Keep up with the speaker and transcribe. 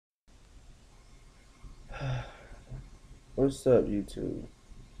What's up, YouTube?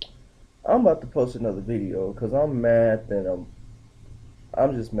 I'm about to post another video because I'm mad that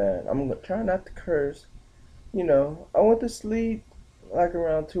I'm just mad. I'm gonna try not to curse. I went to sleep like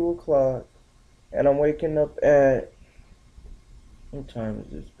around 2 o'clock, and I'm waking up at what time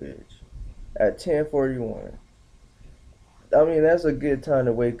is this bitch? At 10:41. I mean, that's a good time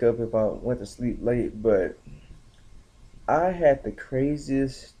to wake up if I went to sleep late, but I had the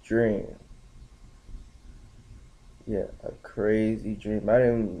craziest dream. Yeah, a crazy dream. I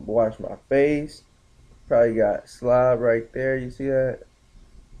didn't wash my face. Probably got slob right there. You see that?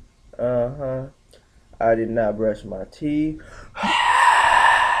 Uh-huh. I did not brush my teeth.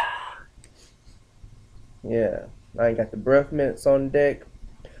 Yeah, I ain't got the breath mints on deck.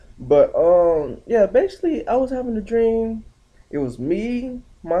 But yeah, basically I was having a dream. It was me,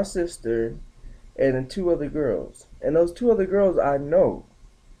 my sister, and then two other girls. And those two other girls I know,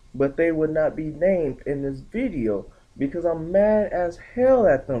 but they would not be named in this video because I'm mad as hell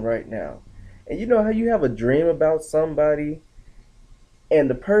at them right now. And you know how you have a dream about somebody and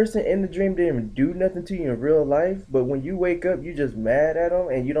the person in the dream didn't even do nothing to you in real life, but when you wake up, you just mad at them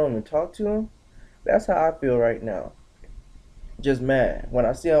and you don't even talk to them? That's how I feel right now. Just mad. When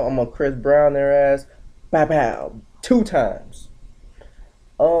I see them, I'm gonna Chris Brown their ass, bow pow, 2 times.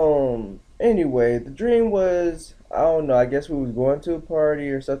 Anyway, the dream was, I don't know, I guess we was going to a party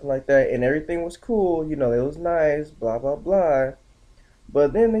or something like that, and everything was cool, it was nice, blah blah blah.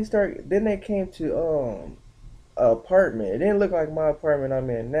 But then they came to a apartment. It didn't look like my apartment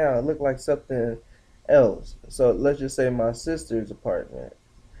I'm in now. It looked like something else. So let's just say my sister's apartment.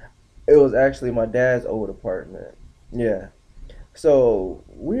 It was actually my dad's old apartment. Yeah. So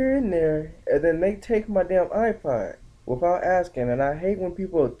we're in there, and then they take my damn iPod without asking. And I hate when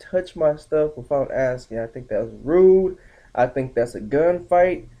people touch my stuff without asking. I think that's rude. I think that's a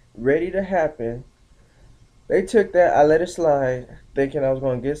gunfight ready to happen. They took that. I let it slide, thinking I was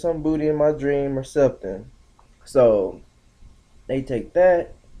gonna get some booty in my dream or something. So they take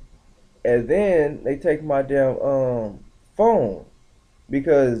that, and then they take my damn phone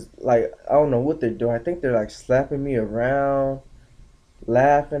because like I don't know what they're doing. I think they're like slapping me around,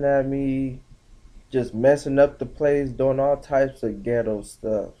 laughing at me, just messing up the place, doing all types of ghetto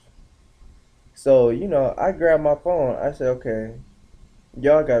stuff. So, I grabbed my phone. I said, okay,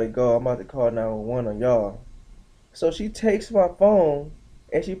 y'all gotta go. I'm about to call 911 on y'all. So she takes my phone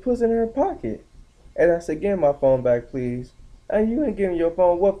and she puts it in her pocket. And I said, give me my phone back, please. And you ain't giving your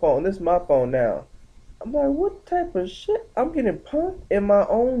phone. What phone? This is my phone now. I'm like, what type of shit? I'm getting punked in my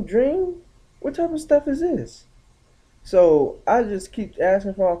own dream? What type of stuff is this? So I just keep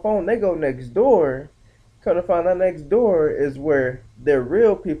asking for my phone. They go next door. Come to find out next door is where their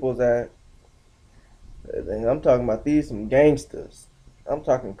real people's at. And I'm talking about these some gangsters. I'm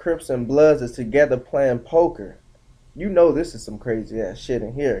talking Crips and Bloods is together playing poker. You know this is some crazy ass shit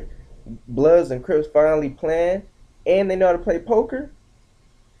in here. Bloods and Crips finally playing and they know how to play poker.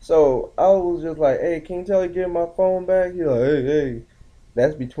 So I was just like, hey, can you tell her to give my phone back? He's like, hey,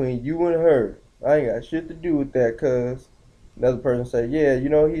 that's between you and her. I ain't got shit to do with that, cuz. Another person said, yeah,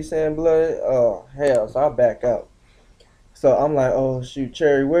 he's saying blood. Oh, hell, so I back out. So I'm like, oh, shoot,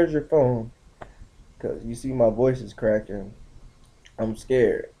 Cherry, where's your phone? Because you see my voice is cracking. I'm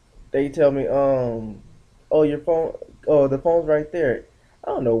scared. They tell me, oh, your phone, oh, the phone's right there. I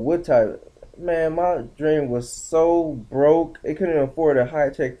don't know what type. Man, my dream was so broke. It couldn't afford a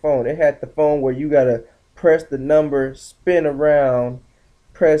high tech phone. It had the phone where you gotta press the number, spin around,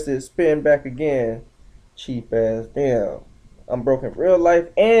 press it, spin back again. Cheap ass. Damn. I'm broke in real life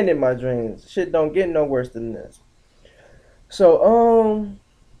and in my dreams. Shit don't get no worse than this. So,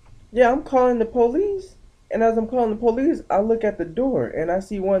 yeah, I'm calling the police. And as I'm calling the police, I look at the door and I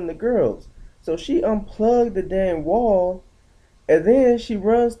see one of the girls. So she unplugged the damn wall and then she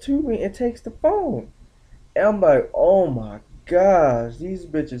runs to me and takes the phone. And I'm like, oh my gosh, these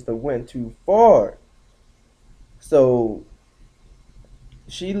bitches that went too far. So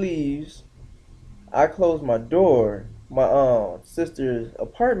she leaves. I close my door, my sister's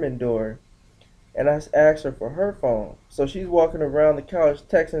apartment door, and I asked her for her phone. So she's walking around the couch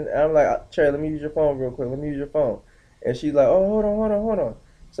texting, and I'm like, Cherry, let me use your phone real quick. Let me use your phone. And she's like, oh, hold on.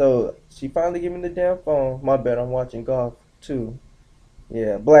 So she finally gave me the damn phone. My bad, I'm watching golf too.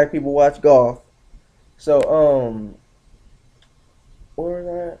 Yeah, black people watch golf. So, where was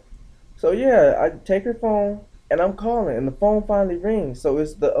I at? So yeah, I take her phone and I'm calling, and the phone finally rings. So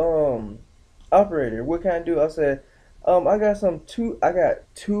it's the operator. What can I do? I said, I got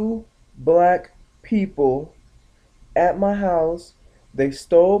two black people at my house. They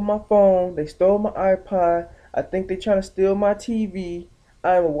stole my phone. They stole my iPod. I think they trying to steal my TV.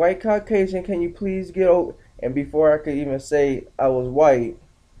 I am a white Caucasian. Can you please get over? And before I could even say I was white,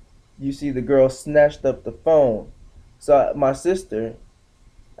 you see the girl snatched up the phone. So my sister,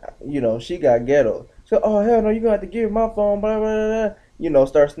 she got ghetto. So, oh hell no, you gonna have to give my phone, blah blah blah. Blah.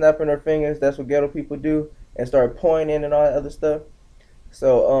 Start snapping her fingers. That's what ghetto people do, and start pointing and all that other stuff.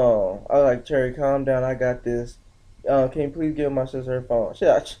 So, I was like, Cherry, calm down. I got this. Can you please give my sister her phone? She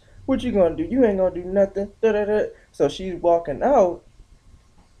like, what you gonna do? You ain't gonna do nothing. Da, da, da. So she's walking out,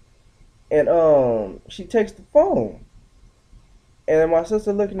 and she takes the phone, and then my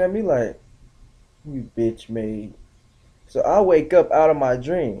sister looking at me like, you bitch made. So I wake up out of my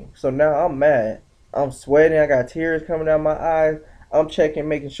dream. So now I'm mad. I'm sweating. I got tears coming out my eyes. I'm checking,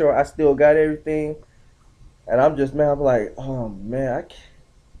 making sure I still got everything. And I'm just mad. I'm like, oh man,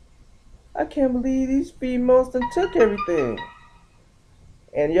 I can't believe these females done took everything.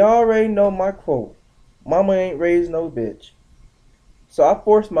 And y'all already know my quote. Mama ain't raised no bitch. So I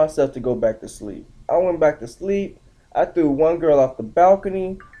forced myself to go back to sleep. I went back to sleep. I threw one girl off the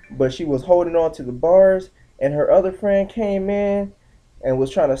balcony, but she was holding on to the bars, and her other friend came in and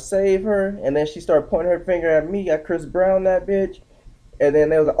was trying to save her, and then she started pointing her finger at me. I Chris Brown that bitch. And then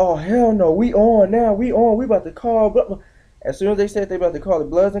they was like, oh hell no, we on now, we on, we about to call blah, blah. As soon as they said they about to call the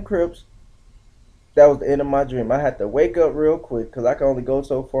Bloods and Crips, that was the end of my dream. I had to wake up real quick because I could only go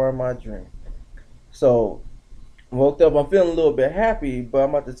so far in my dream. So woke up, I'm feeling a little bit happy, but I'm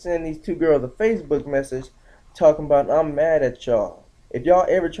about to send these two girls a Facebook message talking about I'm mad at y'all. If y'all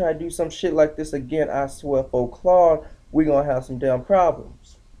ever try to do some shit like this again, I swear for Claude, we gonna have some damn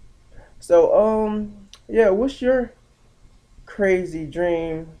problems. So yeah, what's your crazy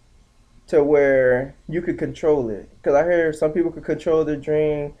dream to where you could control it? Because I hear some people could control their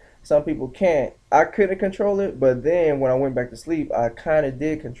dream, some people can't. I couldn't control it, but then when I went back to sleep, I kind of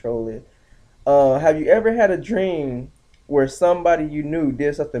did control it. Have you ever had a dream where somebody you knew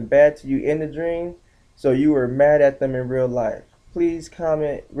did something bad to you in the dream, so you were mad at them in real life? Please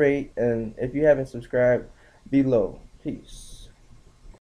comment, rate, and if you haven't subscribed, below. Peace.